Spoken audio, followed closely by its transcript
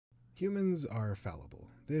Humans are fallible.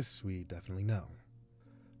 This we definitely know.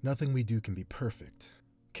 Nothing we do can be perfect.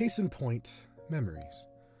 Case in point, memories.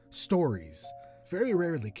 Stories. Very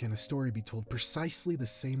rarely can a story be told precisely the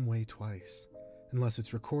same way twice. Unless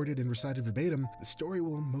it's recorded and recited verbatim, the story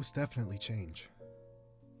will most definitely change.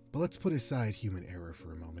 But let's put aside human error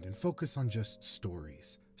for a moment and focus on just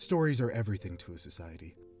stories. Stories are everything to a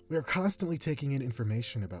society. We are constantly taking in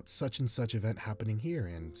information about such and such event happening here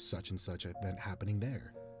and such event happening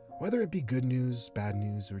there. Whether it be good news, bad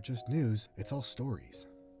news, or just news, it's all stories.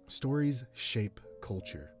 Stories shape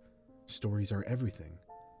culture. Stories are everything.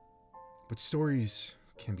 But stories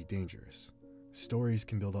can be dangerous. Stories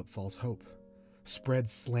can build up false hope, spread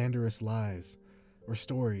slanderous lies, or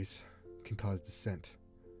stories can cause dissent.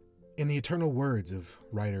 In the eternal words of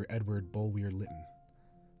writer Edward Bulwer Lytton,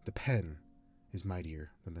 the pen is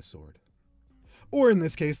mightier than the sword. Or in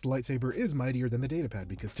this case, the lightsaber is mightier than the datapad,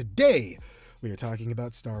 because today we are talking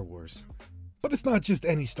about Star Wars. But it's not just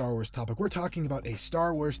any Star Wars topic. We're talking about a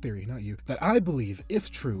Star Wars theory, not you, that I believe,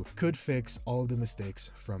 if true, could fix all of the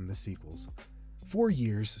mistakes from the sequels. For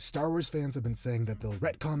years, Star Wars fans have been saying that they'll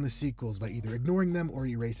retcon the sequels by either ignoring them or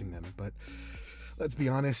erasing them, but let's be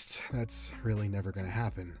honest, that's really never going to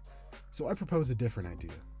happen. So I propose a different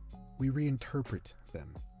idea. We reinterpret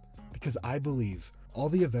them, because I believe all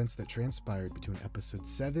the events that transpired between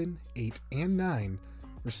episodes 7, 8, and 9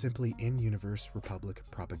 were simply in-universe Republic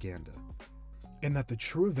propaganda, and that the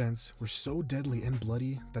true events were so deadly and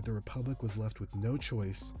bloody that the Republic was left with no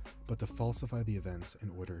choice but to falsify the events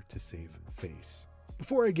in order to save face.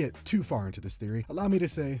 Before I get too far into this theory, allow me to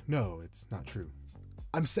say, no, it's not true.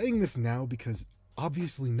 I'm saying this now because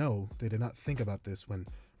obviously no, they did not think about this when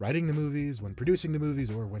writing the movies, when producing the movies,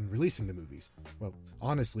 or when releasing the movies. Well,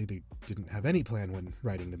 honestly, they didn't have any plan when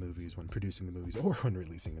writing the movies, when producing the movies, or when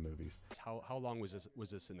releasing the movies. How long was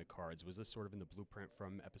this in the cards? Was this sort of in the blueprint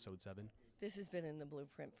from episode 7? This has been in the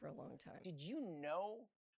blueprint for a long time. Did you know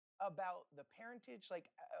about the parentage? Like,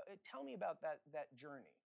 tell me about that journey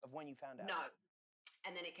of when you found out. No.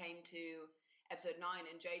 And then it came to episode 9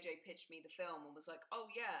 and JJ pitched me the film and was like, oh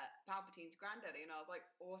yeah, Palpatine's granddaddy. And I was like,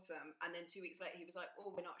 awesome. And then 2 weeks later, he was like,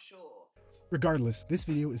 oh, we're not sure. Regardless, this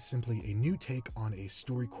video is simply a new take on a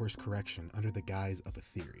story course correction under the guise of a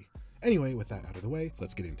theory. Anyway, with that out of the way,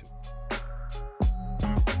 let's get into it.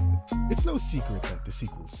 It's no secret that the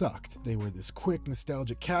sequels sucked. They were this quick,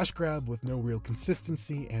 nostalgic cash grab with no real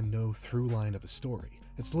consistency and no through line of a story.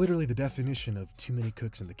 It's literally the definition of too many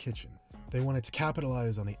cooks in the kitchen. They wanted to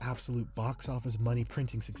capitalize on the absolute box office money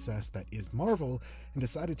printing success that is Marvel and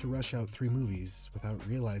decided to rush out 3 movies without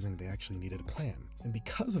realizing they actually needed a plan. And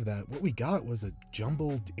because of that, what we got was a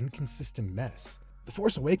jumbled, inconsistent mess. The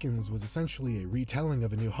Force Awakens was essentially a retelling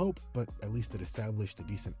of A New Hope, but at least it established a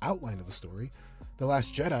decent outline of a story. The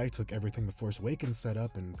Last Jedi took everything The Force Awakens set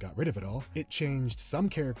up and got rid of it all. It changed some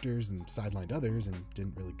characters and sidelined others and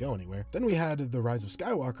didn't really go anywhere. Then we had The Rise of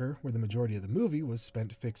Skywalker, where the majority of the movie was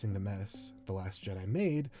spent fixing the mess The Last Jedi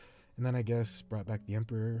made, and then I guess brought back the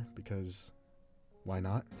Emperor because why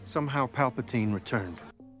not? Somehow Palpatine returned.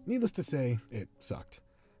 Needless to say, it sucked.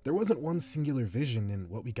 There wasn't one singular vision, and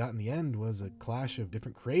what we got in the end was a clash of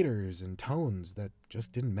different creators and tones that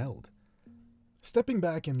just didn't meld. Stepping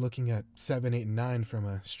back and looking at 7, 8, and 9 from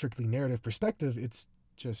a strictly narrative perspective, it's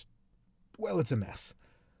just, well, it's a mess.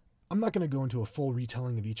 I'm not going to go into a full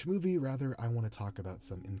retelling of each movie, rather I want to talk about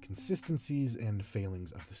some inconsistencies and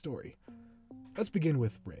failings of the story. Let's begin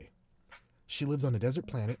with Rey. She lives on a desert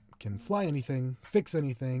planet, can fly anything, fix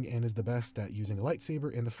anything, and is the best at using a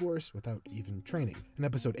lightsaber and the Force without even training. In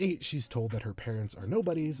episode 8, she's told that her parents are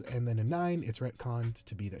nobodies, and then in 9, it's retconned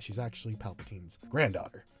to be that she's actually Palpatine's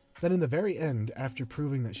granddaughter. Then in the very end, after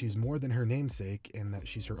proving that she's more than her namesake and that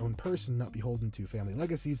she's her own person not beholden to family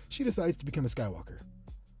legacies, she decides to become a Skywalker.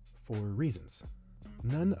 For reasons.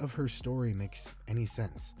 None of her story makes any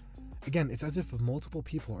sense. Again, it's as if multiple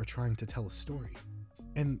people are trying to tell a story.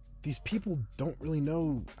 And these people don't really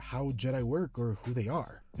know how Jedi work or who they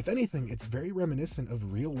are. If anything, it's very reminiscent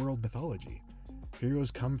of real-world mythology.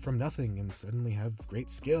 Heroes come from nothing and suddenly have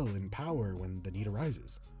great skill and power when the need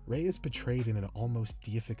arises. Rey is portrayed in an almost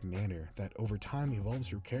deific manner that over time evolves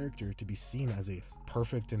her character to be seen as a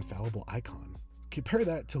perfect and fallible icon. Compare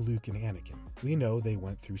that to Luke and Anakin. We know they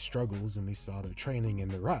went through struggles and we saw their training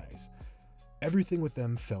and their rise. Everything with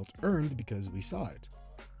them felt earned because we saw it.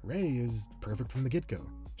 Rey is perfect from the get-go.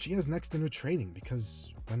 She has next to no training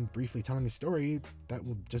because when briefly telling a story, that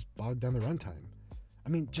will just bog down the runtime. I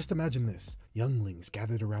mean, just imagine this. Younglings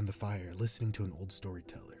gathered around the fire listening to an old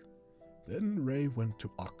storyteller. Then Rey went to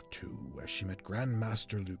Ahch-To, where she met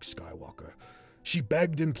Grandmaster Luke Skywalker. She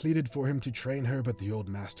begged and pleaded for him to train her, but the old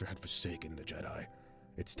master had forsaken the Jedi.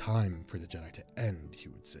 It's time for the Jedi to end, he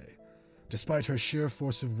would say. Despite her sheer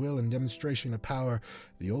force of will and demonstration of power,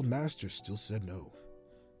 the old master still said no.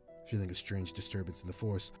 Feeling a strange disturbance in the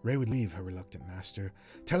Force, Rey would leave her reluctant master,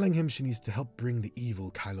 telling him she needs to help bring the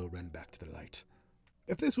evil Kylo Ren back to the light.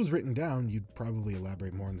 If this was written down, you'd probably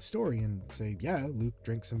elaborate more on the story and say, yeah, Luke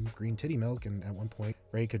drank some green titty milk and at one point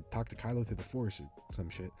Rey could talk to Kylo through the Force or some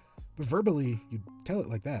shit. But verbally, you'd tell it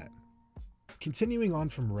like that. Continuing on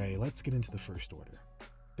from Rey, let's get into the First Order.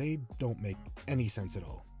 They don't make any sense at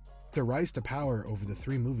all. Their rise to power over the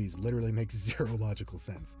 3 movies literally makes zero logical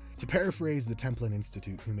sense. To paraphrase the Templin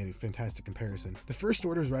Institute, who made a fantastic comparison, the First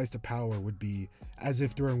Order's rise to power would be as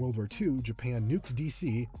if during World War II, Japan nuked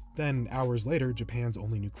DC, then hours later, Japan's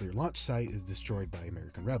only nuclear launch site is destroyed by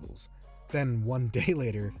American rebels. Then one day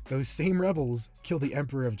later, those same rebels kill the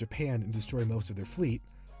Emperor of Japan and destroy most of their fleet.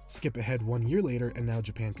 Skip ahead 1 year later, and now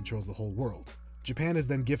Japan controls the whole world. Japan is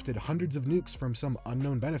then gifted hundreds of nukes from some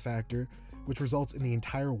unknown benefactor, which results in the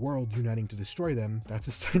entire world uniting to destroy them. That's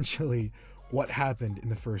essentially what happened in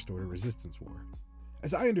the First Order Resistance War.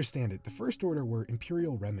 As I understand it, the First Order were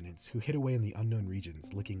Imperial remnants who hid away in the unknown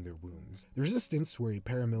regions, licking their wounds. The Resistance were a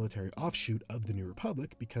paramilitary offshoot of the New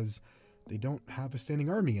Republic because they don't have a standing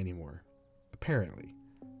army anymore, apparently.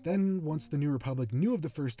 Then, once the New Republic knew of the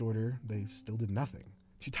First Order, they still did nothing.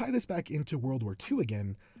 To tie this back into World War II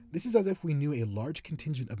again, this is as if we knew a large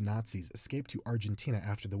contingent of Nazis escaped to Argentina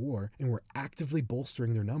after the war and were actively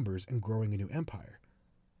bolstering their numbers and growing a new empire.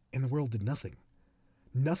 And the world did nothing.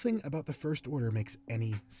 Nothing about the First Order makes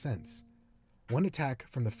any sense. One attack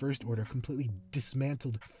from the First Order completely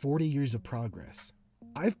dismantled 40 years of progress.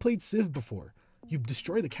 I've played Civ before. You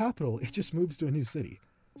destroy the capital, it just moves to a new city.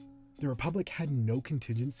 The Republic had no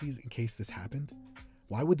contingencies in case this happened.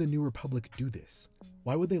 Why would the New Republic do this?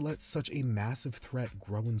 Why would they let such a massive threat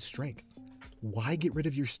grow in strength? Why get rid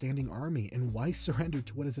of your standing army, and why surrender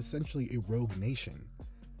to what is essentially a rogue nation?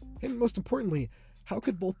 And most importantly, how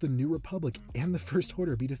could both the New Republic and the First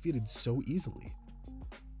Order be defeated so easily?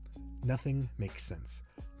 Nothing makes sense.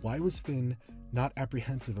 Why was Finn not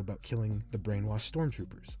apprehensive about killing the brainwashed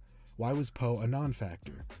stormtroopers? Why was Poe a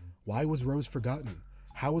non-factor? Why was Rose forgotten?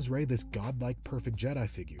 How was Rey this godlike perfect Jedi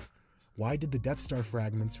figure? Why did the Death Star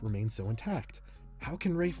fragments remain so intact? How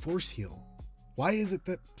can Rey force heal? Why is it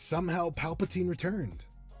that somehow Palpatine returned?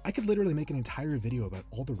 I could literally make an entire video about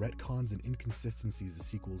all the retcons and inconsistencies the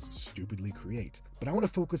sequels stupidly create, but I want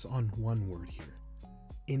to focus on one word here: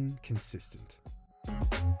 inconsistent.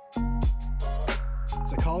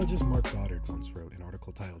 Psychologist Mark Goddard once wrote an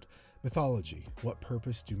article titled Mythology, What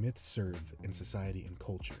Purpose Do Myths Serve in Society and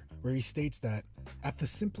Culture?, where he states that, at the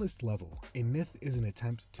simplest level, a myth is an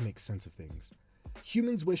attempt to make sense of things.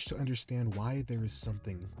 Humans wish to understand why there is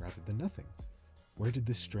something rather than nothing. Where did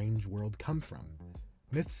this strange world come from?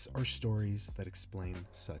 Myths are stories that explain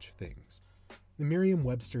such things. The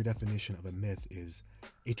Merriam-Webster definition of a myth is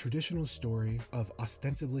a traditional story of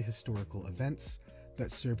ostensibly historical events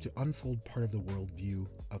that serve to unfold part of the worldview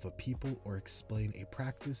of a people or explain a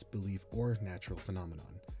practice, belief, or natural phenomenon.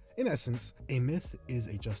 In essence, a myth is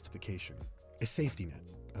a justification, a safety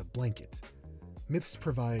net, a blanket. Myths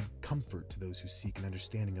provide comfort to those who seek an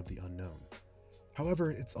understanding of the unknown. However,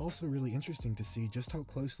 it's also really interesting to see just how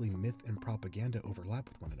closely myth and propaganda overlap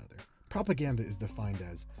with one another. Propaganda is defined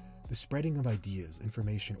as the spreading of ideas,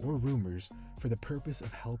 information, or rumors for the purpose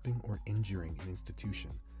of helping or injuring an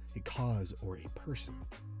institution, a cause, or a person.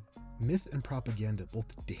 Myth and propaganda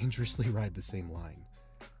both dangerously ride the same line.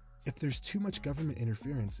 If there's too much government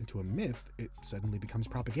interference into a myth, it suddenly becomes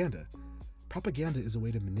propaganda. Propaganda is a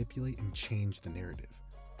way to manipulate and change the narrative.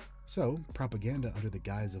 So, propaganda under the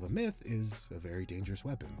guise of a myth is a very dangerous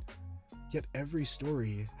weapon. Yet every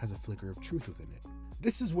story has a flicker of truth within it.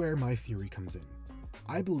 This is where my theory comes in.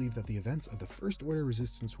 I believe that the events of the First Order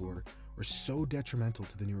Resistance War were so detrimental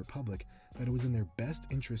to the New Republic that it was in their best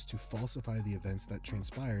interest to falsify the events that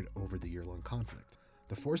transpired over the year-long conflict.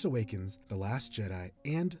 The Force Awakens, The Last Jedi,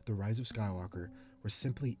 and The Rise of Skywalker were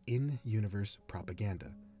simply in-universe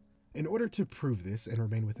propaganda. In order to prove this and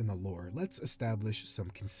remain within the lore, let's establish some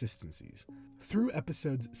consistencies. Through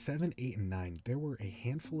episodes 7, 8, and 9, there were a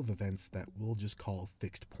handful of events that we'll just call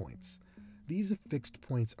fixed points. These fixed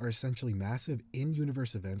points are essentially massive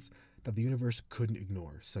in-universe events that the universe couldn't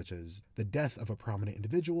ignore, such as the death of a prominent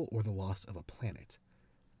individual or the loss of a planet.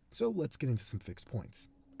 So let's get into some fixed points.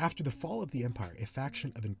 After the fall of the Empire, a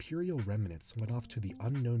faction of Imperial remnants went off to the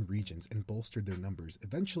unknown regions and bolstered their numbers,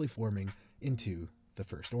 eventually forming into the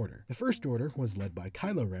First Order. The First Order was led by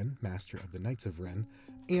Kylo Ren, Master of the Knights of Ren,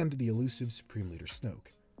 and the elusive Supreme Leader Snoke.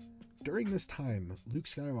 During this time, Luke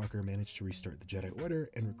Skywalker managed to restart the Jedi Order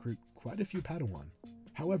and recruit quite a few Padawan.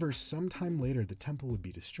 However, sometime later the temple would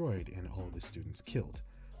be destroyed and all of his students killed,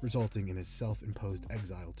 resulting in his self-imposed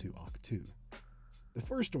exile to Ahch-To. The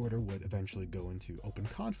First Order would eventually go into open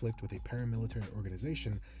conflict with a paramilitary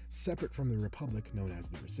organization separate from the Republic known as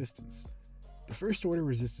the Resistance. The First Order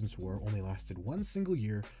Resistance War only lasted one single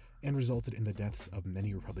year and resulted in the deaths of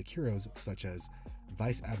many Republic heroes such as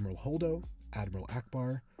Vice Admiral Holdo, Admiral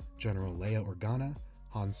Akbar, General Leia Organa,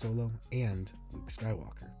 Han Solo, and Luke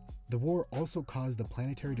Skywalker. The war also caused the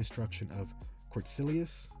planetary destruction of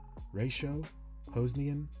Cortilius, Raisho,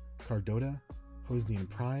 Hosnian, Cardota, Hosnian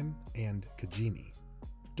Prime, and Kajimi.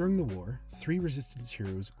 During the war, 3 Resistance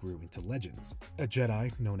heroes grew into legends: a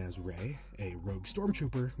Jedi known as Rey, a rogue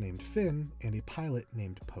stormtrooper named Finn, and a pilot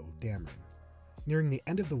named Poe Dameron. Nearing the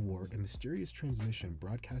end of the war, a mysterious transmission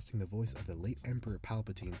broadcasting the voice of the late Emperor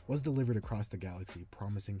Palpatine was delivered across the galaxy,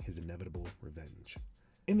 promising his inevitable revenge.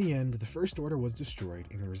 In the end, the First Order was destroyed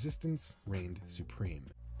and the Resistance reigned supreme.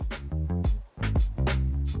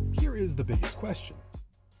 Here is the biggest question.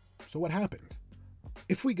 So what happened?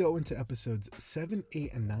 If we go into episodes 7,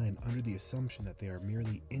 8, and 9 under the assumption that they are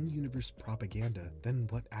merely in-universe propaganda, then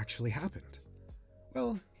what actually happened?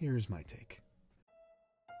 Well, here's my take.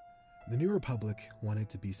 The New Republic wanted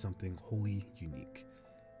to be something wholly unique.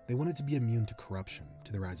 They wanted to be immune to corruption,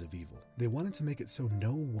 to the rise of evil. They wanted to make it so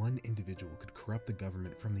no one individual could corrupt the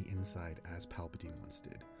government from the inside as Palpatine once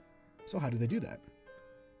did. So how did they do that?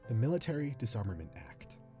 The Military Disarmament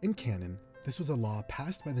Act. In canon, this was a law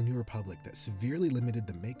passed by the New Republic that severely limited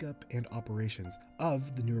the makeup and operations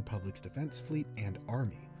of the New Republic's defense fleet and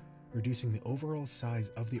army, reducing the overall size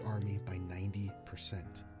of the army by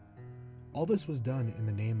 90%. All this was done in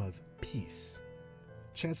the name of peace.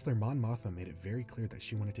 Chancellor Mon Mothma made it very clear that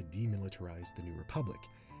she wanted to demilitarize the New Republic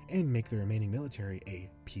and make the remaining military a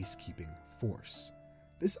peacekeeping force.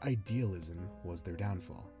 This idealism was their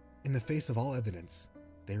downfall. In the face of all evidence,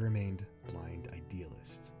 they remained blind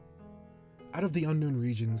idealists. Out of the unknown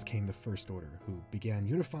regions came the First Order, who began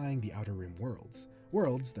unifying the Outer Rim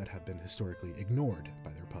worlds that have been historically ignored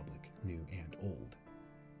by the Republic, new and old.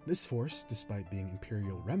 This force, despite being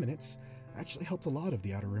Imperial remnants, actually helped a lot of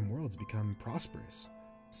the Outer Rim worlds become prosperous,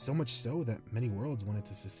 so much so that many worlds wanted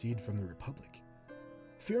to secede from the Republic.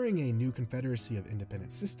 Fearing a new Confederacy of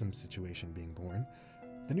Independent Systems situation being born,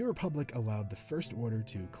 the New Republic allowed the First Order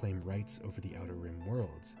to claim rights over the Outer Rim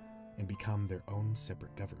worlds and become their own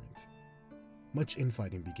separate government. Much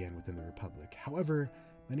infighting began within the Republic. However,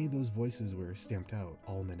 many of those voices were stamped out,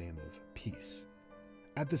 all in the name of peace.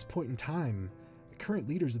 At this point in time, the current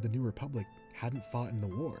leaders of the New Republic hadn't fought in the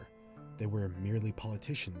war. They were merely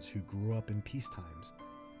politicians who grew up in peace times.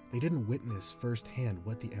 They didn't witness firsthand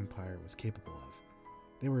what the Empire was capable of.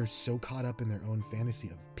 They were so caught up in their own fantasy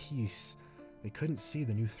of peace, they couldn't see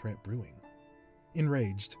the new threat brewing.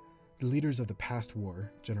 Enraged, the leaders of the past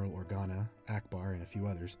war, General Organa, Akbar, and a few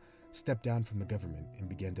others, stepped down from the government and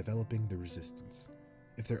began developing the resistance.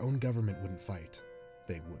 If their own government wouldn't fight,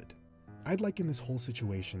 they would. I'd liken this whole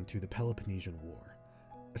situation to the Peloponnesian War.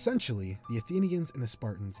 Essentially, the Athenians and the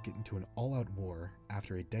Spartans get into an all-out war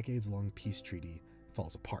after a decades-long peace treaty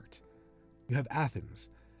falls apart. You have Athens,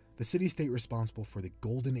 the city-state responsible for the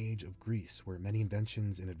golden age of Greece, where many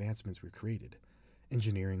inventions and advancements were created.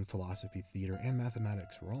 Engineering, philosophy, theater, and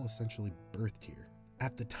mathematics were all essentially birthed here.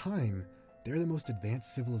 At the time, they're the most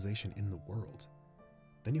advanced civilization in the world.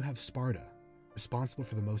 Then you have Sparta, responsible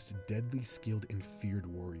for the most deadly skilled and feared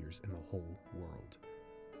warriors in the whole world.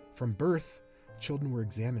 From birth, children were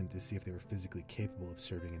examined to see if they were physically capable of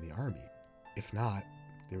serving in the army. If not,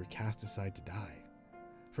 they were cast aside to die.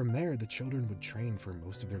 From there, the children would train for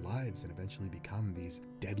most of their lives and eventually become these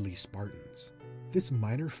deadly Spartans. This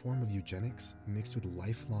minor form of eugenics, mixed with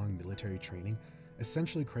lifelong military training,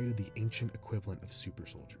 essentially created the ancient equivalent of super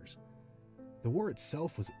soldiers. The war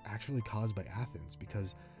itself was actually caused by Athens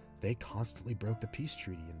because they constantly broke the peace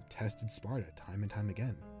treaty and tested Sparta time and time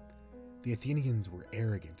again. The Athenians were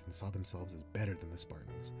arrogant and saw themselves as better than the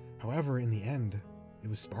Spartans. However, in the end, it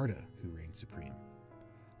was Sparta who reigned supreme.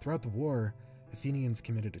 Throughout the war, Athenians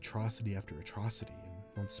committed atrocity after atrocity, and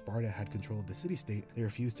once Sparta had control of the city-state, they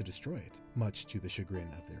refused to destroy it, much to the chagrin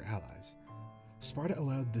of their allies. Sparta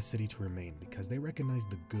allowed the city to remain because they recognized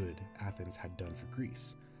the good Athens had done for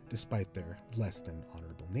Greece, despite their less than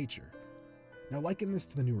honorable nature. Now liken this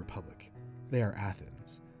to the New Republic. They are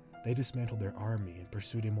Athens. They dismantled their army and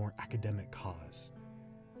pursued a more academic cause.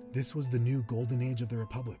 This was the new golden age of the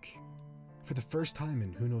Republic. For the first time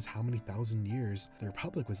in who knows how many thousand years, the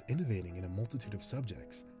Republic was innovating in a multitude of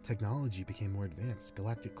subjects. Technology became more advanced,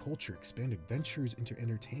 galactic culture expanded, ventures into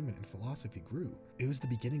entertainment and philosophy grew. It was the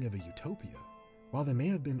beginning of a utopia. While they may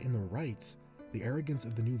have been in the right, The arrogance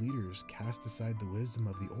of the new leaders cast aside the wisdom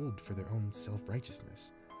of the old for their own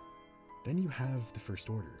self-righteousness. Then you have the First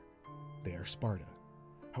Order. They are Sparta.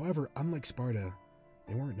 However, unlike Sparta,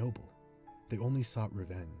 they weren't noble. They only sought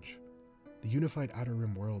revenge. The unified Outer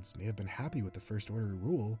Rim worlds may have been happy with the First Order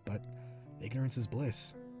rule, but ignorance is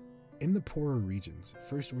bliss. In the poorer regions,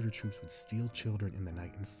 First Order troops would steal children in the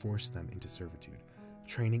night and force them into servitude,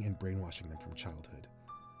 training and brainwashing them from childhood.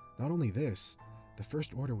 Not only this, the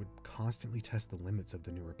First Order would constantly test the limits of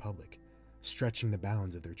the New Republic, stretching the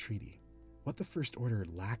bounds of their treaty. What the First Order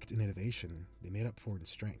lacked in innovation, they made up for in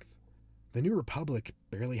strength. The New Republic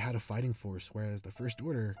barely had a fighting force, whereas the First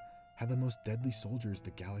Order had the most deadly soldiers the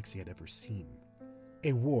galaxy had ever seen.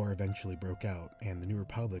 A war eventually broke out, and the New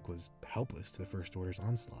Republic was helpless to the First Order's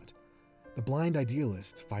onslaught. The blind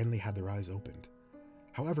idealists finally had their eyes opened.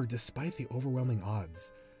 However, despite the overwhelming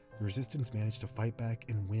odds, the Resistance managed to fight back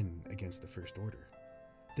and win against the First Order.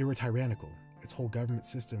 They were tyrannical. Its whole government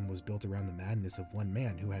system was built around the madness of one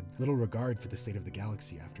man who had little regard for the state of the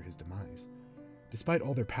galaxy after his demise. Despite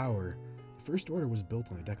all their power, the First Order was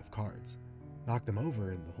built on a deck of cards. Knock them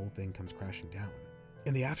over and the whole thing comes crashing down.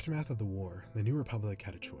 In the aftermath of the war, the New Republic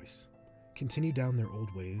had a choice: continue down their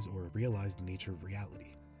old ways or realize the nature of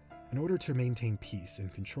reality. In order to maintain peace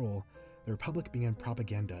and control, the Republic began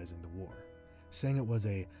propagandizing the war, saying it was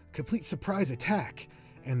a complete surprise attack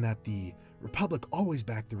and that the Republic always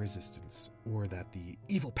backed the Resistance, or that the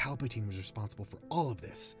evil Palpatine was responsible for all of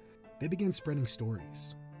this. They began spreading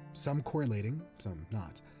stories, some correlating, some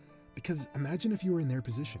not. Because imagine if you were in their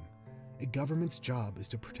position. A government's job is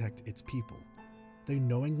to protect its people. They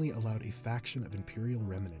knowingly allowed a faction of Imperial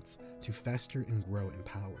remnants to fester and grow in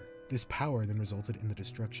power. This power then resulted in the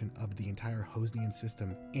destruction of the entire Hosnian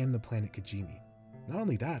system and the planet Kijimi. Not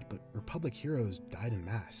only that, but Republic heroes died en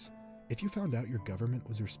masse. If you found out your government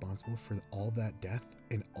was responsible for all that death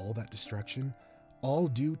and all that destruction, all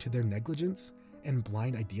due to their negligence and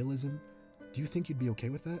blind idealism, do you think you'd be okay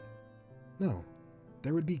with that? No.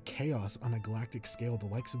 There would be chaos on a galactic scale the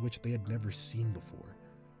likes of which they had never seen before.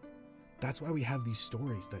 That's why we have these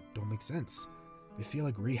stories that don't make sense. They feel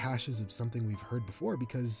like rehashes of something we've heard before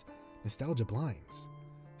because nostalgia blinds.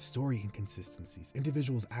 Story inconsistencies,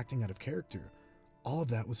 individuals acting out of character, all of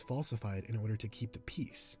that was falsified in order to keep the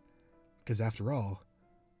peace. Because after all,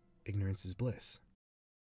 ignorance is bliss.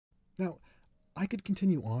 Now, I could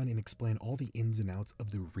continue on and explain all the ins and outs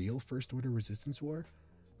of the real First Order Resistance War,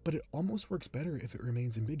 but it almost works better if it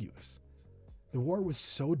remains ambiguous. The war was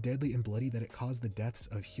so deadly and bloody that it caused the deaths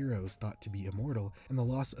of heroes thought to be immortal and the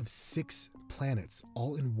loss of 6 planets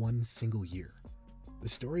all in one single year. The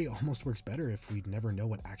story almost works better if we'd never know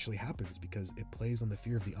what actually happens because it plays on the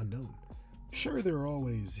fear of the unknown. Sure, there are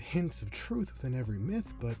always hints of truth within every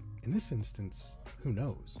myth, but in this instance, who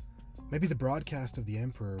knows? Maybe the broadcast of the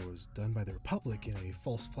Emperor was done by the Republic in a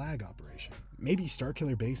false flag operation. Maybe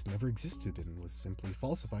Starkiller Base never existed and was simply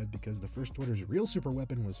falsified because the First Order's real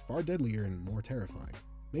superweapon was far deadlier and more terrifying.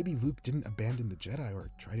 Maybe Luke didn't abandon the Jedi or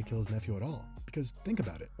try to kill his nephew at all. Because think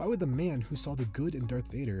about it, why would the man who saw the good in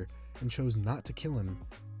Darth Vader and chose not to kill him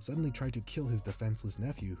suddenly try to kill his defenseless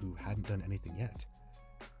nephew who hadn't done anything yet?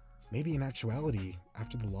 Maybe in actuality,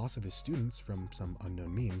 after the loss of his students from some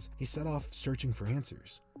unknown means, he set off searching for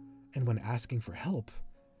answers. And when asking for help,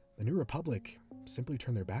 the New Republic simply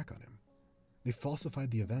turned their back on him. They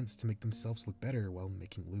falsified the events to make themselves look better while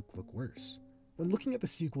making Luke look worse. When looking at the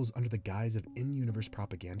sequels under the guise of in-universe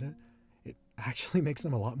propaganda, it actually makes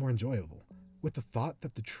them a lot more enjoyable. With the thought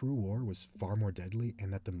that the true war was far more deadly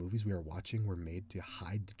and that the movies we are watching were made to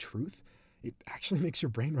hide the truth, it actually makes your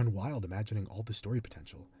brain run wild imagining all the story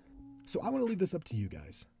potential. So I want to leave this up to you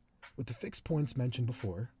guys. With the fixed points mentioned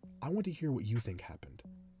before, I want to hear what you think happened.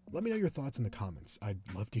 Let me know your thoughts in the comments. I'd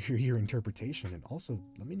love to hear your interpretation, and also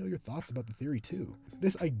let me know your thoughts about the theory too.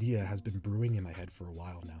 This idea has been brewing in my head for a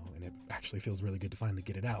while now, and it actually feels really good to finally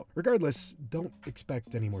get it out. Regardless, don't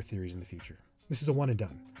expect any more theories in the future. This is a one and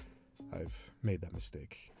done. I've made that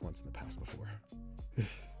mistake once in the past before.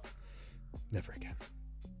 Never again.